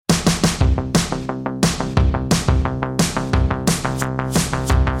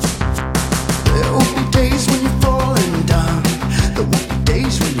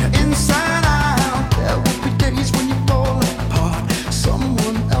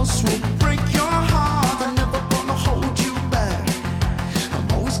else will break your heart. I'm never gonna hold you back.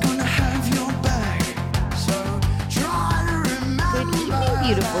 I'm always gonna have your back. So try to remember. Good evening,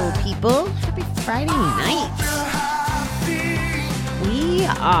 beautiful people. Happy Friday night. We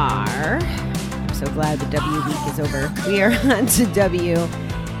are, I'm so glad the W week is over. We are on to W.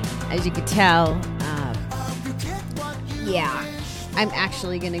 As you can tell, I'm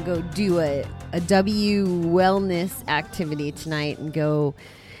actually going to go do a W wellness activity tonight and go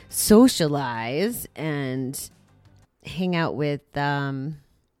socialize and hang out with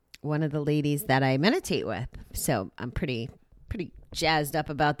one of the ladies that I meditate with. So I'm pretty jazzed up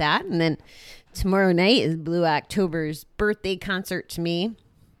about that. And then tomorrow night is Blue October's birthday concert to me.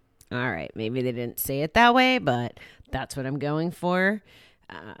 All right, maybe they didn't say it that way, but that's what I'm going for.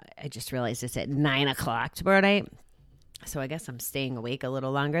 I just realized it's at 9 o'clock tomorrow night. So I guess I'm staying awake a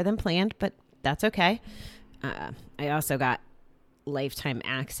little longer than planned, but that's okay. I also got lifetime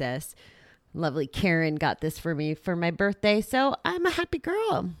access. Lovely Karen got this for me for my birthday, so I'm a happy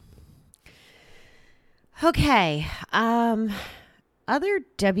girl. Okay. Other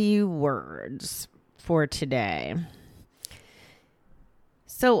W words for today.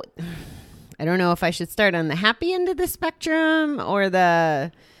 So I don't know if I should start on the happy end of the spectrum or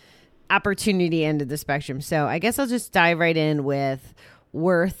the opportunity end of the spectrum. So I guess I'll just dive right in with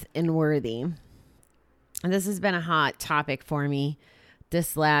worth and worthy. And this has been a hot topic for me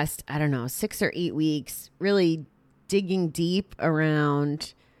this last, 6 or 8 weeks, really digging deep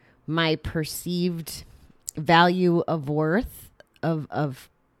around my perceived value of worth, of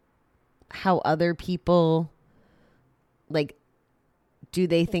how other people, like, do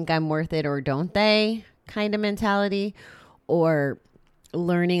they think I'm worth it or don't they kind of mentality, or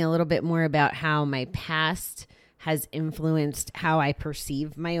learning a little bit more about how my past has influenced how I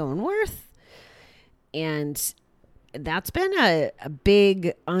perceive my own worth. And that's been a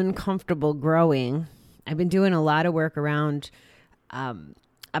big, uncomfortable growing. I've been doing a lot of work around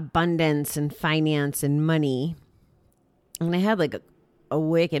abundance and finance and money. And I had like a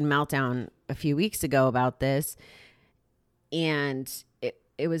wicked meltdown a few weeks ago about this. And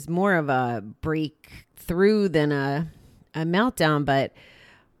it was more of a breakthrough than a meltdown, but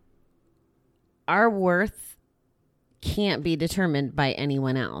our worth can't be determined by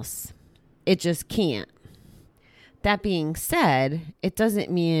anyone else. It just can't. That being said, it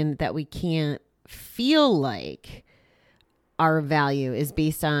doesn't mean that we can't feel like our value is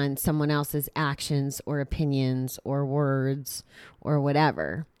based on someone else's actions or opinions or words or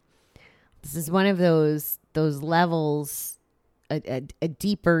whatever. This is one of those levels, a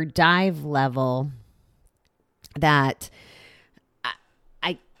deeper dive level that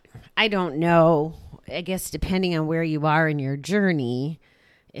I don't know. I guess depending on where you are in your journey,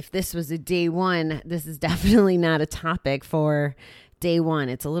 if this was a day one, this is definitely not a topic for day one.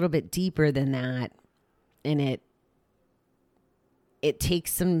 It's a little bit deeper than that. And it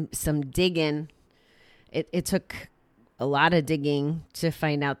takes some digging. It took a lot of digging to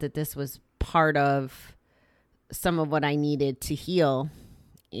find out that this was part of some of what I needed to heal.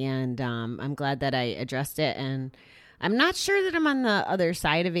 And I'm glad that I addressed it. And I'm not sure that I'm on the other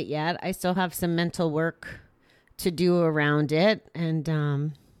side of it yet. I still have some mental work to do around it.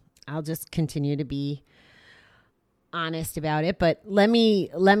 And I'll just continue to be honest about it. But let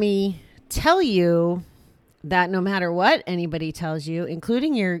me tell you that no matter what anybody tells you,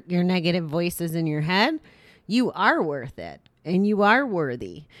 including your negative voices in your head, you are worth it. And you are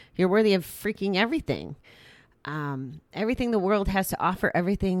worthy. You're worthy of freaking everything. Everything the world has to offer,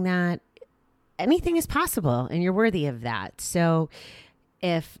 anything is possible, and you're worthy of that. So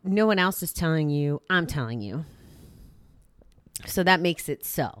if no one else is telling you, I'm telling you. So that makes it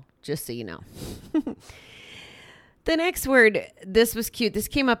so, just so you know. The next word, this was cute. This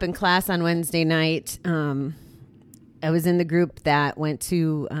came up in class on Wednesday night. I was in the group that went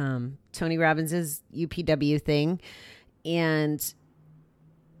to Tony Robbins' UPW thing, and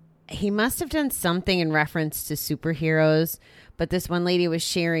he must have done something in reference to superheroes, but this one lady was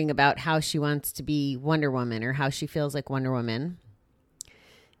sharing about how she wants to be Wonder Woman, or how she feels like Wonder Woman.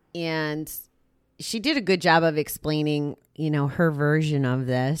 And she did a good job of explaining, her version of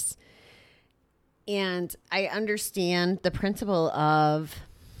this. And I understand the principle of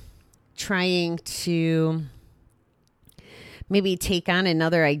trying to maybe take on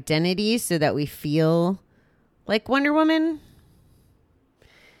another identity so that we feel like Wonder Woman.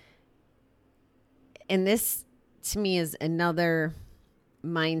 And this, to me, is another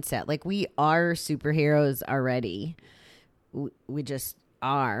mindset. Like, we are superheroes already. We just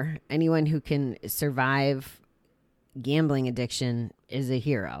are. Anyone who can survive gambling addiction is a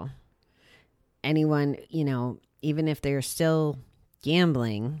hero. Anyone, even if they're still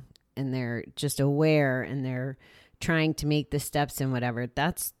gambling and they're just aware and they're trying to make the steps and whatever,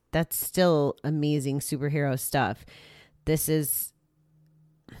 that's still amazing superhero stuff. This is,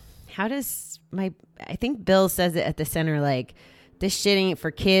 I think Bill says it at the center, like, this shit ain't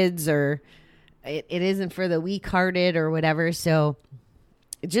for kids, or it isn't for the weak-hearted or whatever. So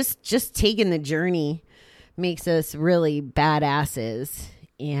just taking the journey makes us really badasses.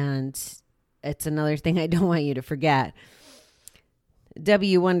 And it's another thing I don't want you to forget.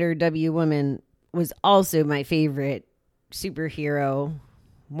 W Wonder, W Woman was also my favorite superhero,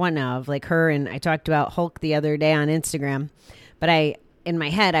 one of, like her. And I talked about Hulk the other day on Instagram, but in my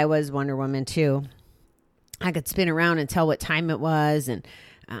head, I was Wonder Woman too. I could spin around and tell what time it was. And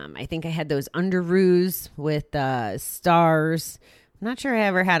I think I had those underoos with stars. I'm not sure I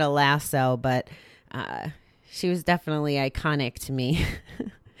ever had a lasso, but she was definitely iconic to me.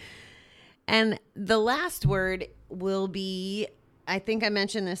 And the last word will be, I think I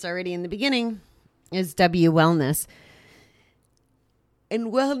mentioned this already in the beginning, is W, wellness.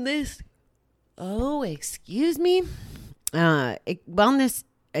 And wellness, wellness,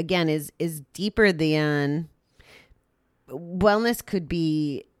 again, is deeper than, wellness could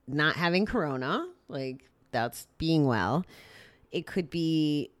be not having corona, like that's being well. It could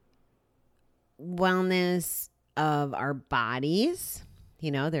be wellness of our bodies,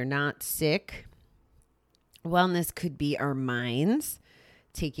 they're not sick. Wellness could be our minds,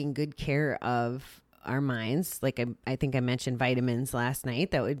 taking good care of our minds. Like I think I mentioned vitamins last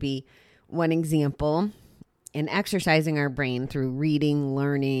night. That would be one example. And exercising our brain through reading,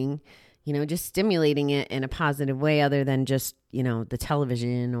 learning, just stimulating it in a positive way other than just, the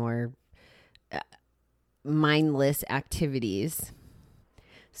television or mindless activities.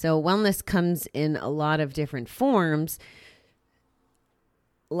 So wellness comes in a lot of different forms.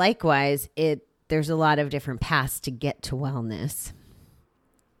 Likewise, there's a lot of different paths to get to wellness.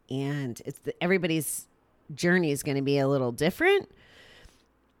 And everybody's journey is going to be a little different.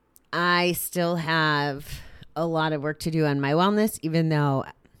 I still have a lot of work to do on my wellness, even though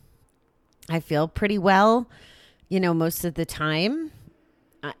I feel pretty well, most of the time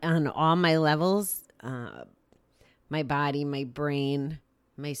on all my levels, my body, my brain,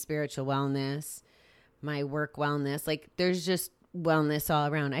 my spiritual wellness, my work wellness. Like there's just wellness all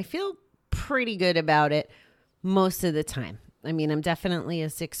around. I feel pretty good about it most of the time. I mean, I'm definitely a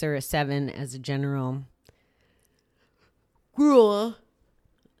 6 or a 7 as a general rule,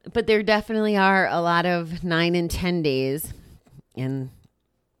 but there definitely are a lot of 9 and 10 days, and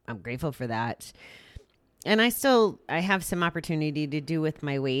I'm grateful for that. And I have some opportunity to do with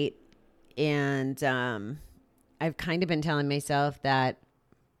my weight, and I've kind of been telling myself that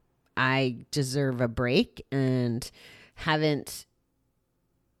I deserve a break and haven't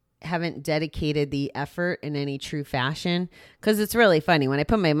dedicated the effort in any true fashion, because it's really funny when I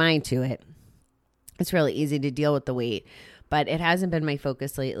put my mind to it. It's really easy to deal with the weight, but it hasn't been my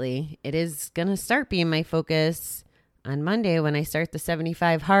focus lately. It is going to start being my focus on Monday when I start the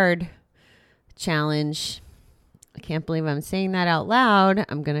 75 hard challenge. I can't believe I'm saying that out loud.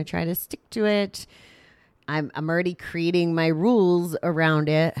 I'm going to try to stick to it. I'm already creating my rules around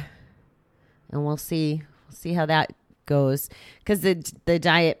it, and we'll see how that goes, because the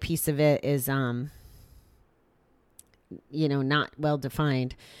diet piece of it is not well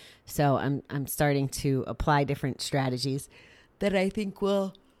defined. So I'm starting to apply different strategies that I think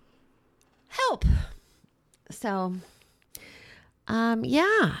will help. So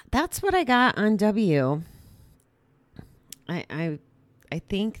that's what I got on W. I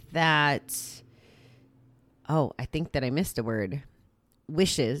think that I think that I missed a word.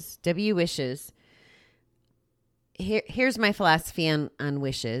 Wishes. W, wishes. Here's my philosophy on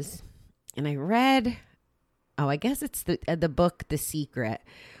wishes. And I read, I guess it's the book, The Secret,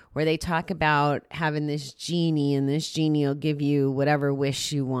 where they talk about having this genie, and this genie will give you whatever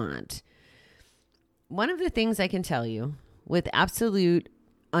wish you want. One of the things I can tell you with absolute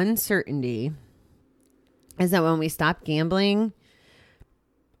uncertainty is that when we stop gambling,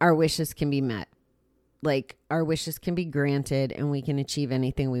 our wishes can be met. Like, our wishes can be granted and we can achieve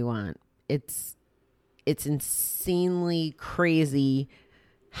anything we want. It's insanely crazy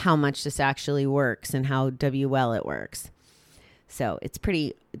how much this actually works and how well it works. So it's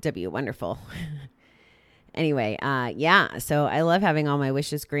pretty wonderful. Anyway, so I love having all my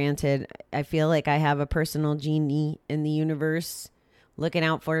wishes granted. I feel like I have a personal genie in the universe looking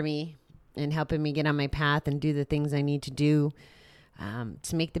out for me and helping me get on my path and do the things I need to do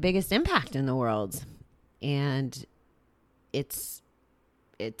to make the biggest impact in the world. And it's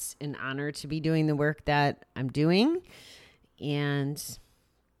an honor to be doing the work that I'm doing. And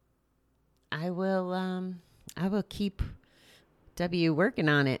I will keep W working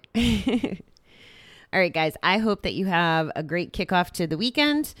on it. All right, guys, I hope that you have a great kickoff to the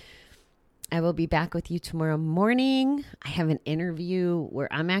weekend. I will be back with you tomorrow morning. I have an interview where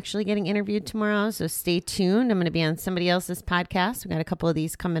I'm actually getting interviewed tomorrow, so stay tuned. I'm going to be on somebody else's podcast. We've got a couple of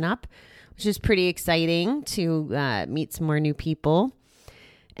these coming up, which is pretty exciting to meet some more new people.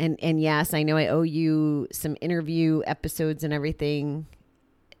 And yes, I know I owe you some interview episodes and everything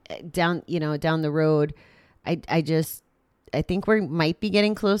down the road. I think we might be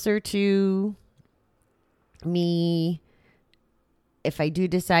getting closer to me. If I do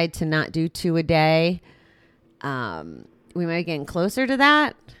decide to not do 2 a day, we might be getting closer to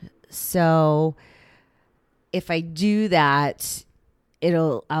that. So if I do that,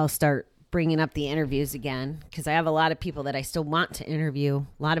 I'll start bringing up the interviews again, because I have a lot of people that I still want to interview,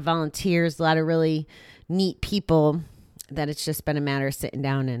 a lot of volunteers, a lot of really neat people that it's just been a matter of sitting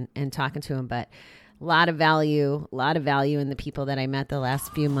down and talking to them. But a lot of value in the people that I met the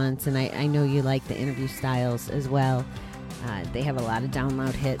last few months. And I know you like the interview styles as well. They have a lot of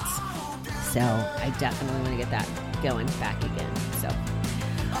download hits. So I definitely want to get that going back again. So,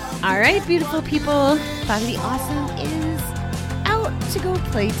 all right, beautiful people. Bobby the Awesome is out to go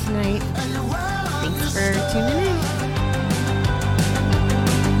play tonight. Thanks for tuning in.